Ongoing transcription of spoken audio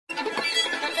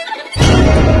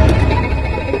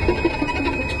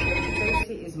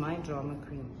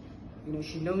You know,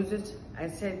 she knows it. I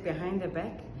said behind her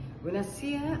back. When I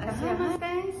see her, I say, hi,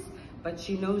 Stace. But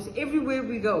she knows everywhere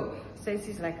we go.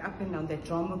 Stacey's like up and down, that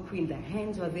drama queen. The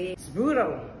hands are there.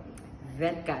 Sbu,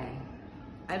 that guy.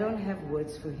 I don't have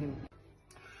words for him.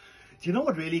 Do you know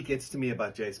what really gets to me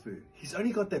about J Sbu? He's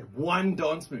only got that one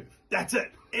dance move. That's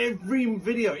it. Every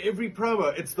video, every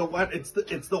promo, it's the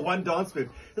one dance move.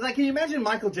 It's like, can you imagine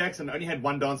Michael Jackson only had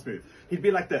one dance move? He'd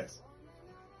be like this.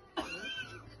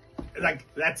 Like,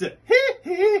 that's it.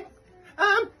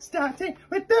 I'm starting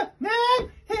with the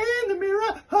man in the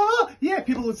mirror. Oh, yeah,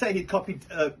 people would say he'd copied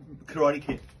Karate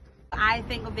Kid. I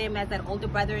think of them as that older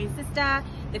brother and sister.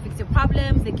 They fix your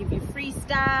problems, they give you free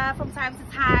stuff from time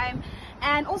to time,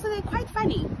 and also they're quite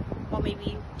funny. Or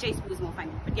maybe J Sbu is more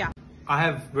funny, but yeah. I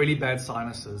have really bad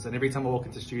sinuses, and every time I walk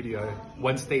into studio,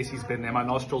 once Stacey's been there, my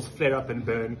nostrils flare up and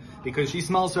burn because she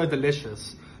smells so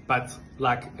delicious. But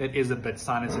like, it is a bit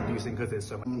sinus inducing because there's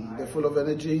so much. They're full of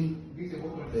energy,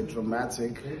 they're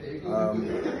dramatic.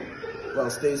 Well,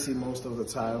 Stacey most of the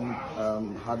time,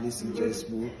 hardly see J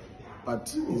Sbu, but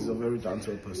he's a very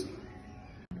down-to-earth person.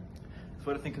 So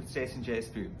what do I think of Stacey and J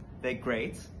Sbu? They're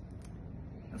great.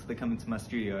 And so they come into my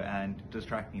studio and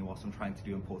distract me whilst I'm trying to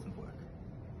do important work.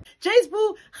 J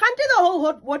Sbu, the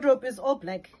whole wardrobe is all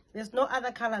black. There's no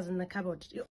other colors in the cupboard.